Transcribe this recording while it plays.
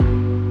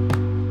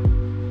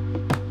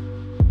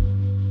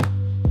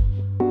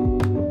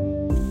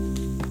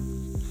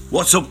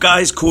What's up,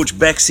 guys? Coach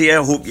Bex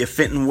here. Hope you're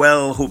fitting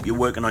well. Hope you're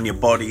working on your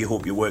body.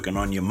 Hope you're working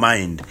on your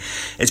mind.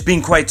 It's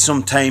been quite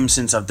some time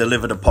since I've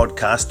delivered a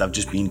podcast. I've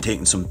just been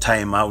taking some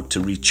time out to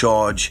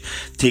recharge,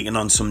 taking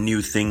on some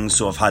new things,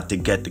 so I've had to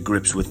get to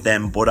grips with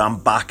them. But I'm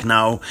back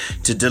now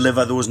to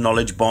deliver those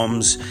knowledge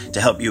bombs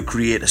to help you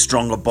create a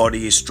stronger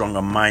body, a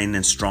stronger mind,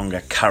 and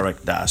stronger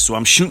character. So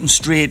I'm shooting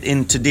straight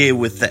in today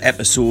with the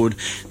episode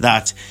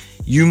that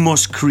you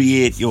must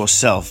create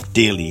yourself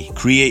daily.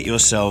 Create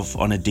yourself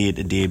on a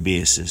day-to-day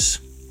basis.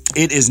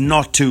 It is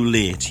not too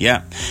late,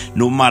 yeah?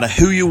 No matter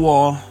who you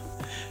are,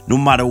 no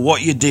matter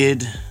what you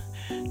did,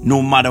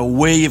 no matter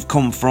where you've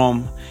come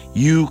from,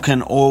 you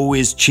can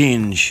always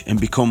change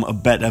and become a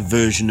better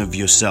version of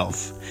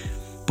yourself.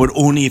 But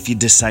only if you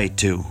decide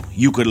to.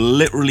 You could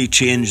literally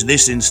change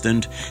this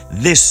instant,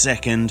 this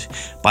second,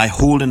 by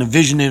holding a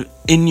vision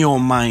in your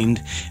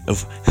mind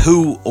of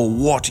who or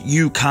what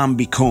you can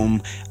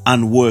become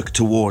and work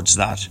towards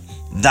that.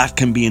 That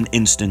can be an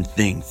instant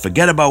thing.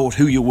 Forget about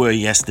who you were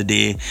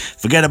yesterday.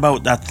 Forget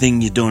about that thing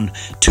you done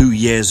 2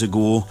 years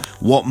ago.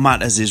 What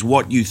matters is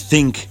what you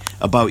think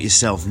about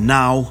yourself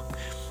now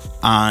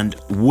and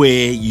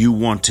where you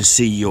want to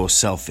see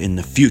yourself in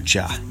the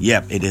future.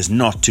 Yep, it is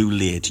not too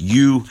late.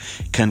 You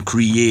can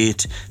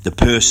create the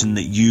person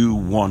that you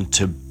want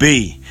to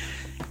be.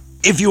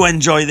 If you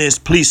enjoy this,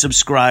 please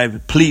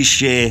subscribe, please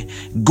share,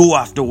 go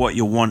after what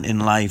you want in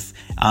life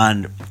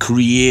and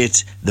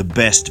create the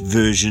best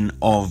version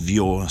of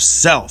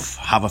yourself.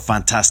 Have a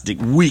fantastic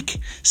week.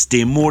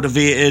 Stay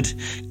motivated.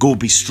 Go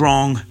be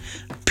strong.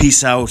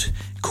 Peace out.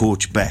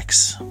 Coach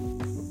Bex.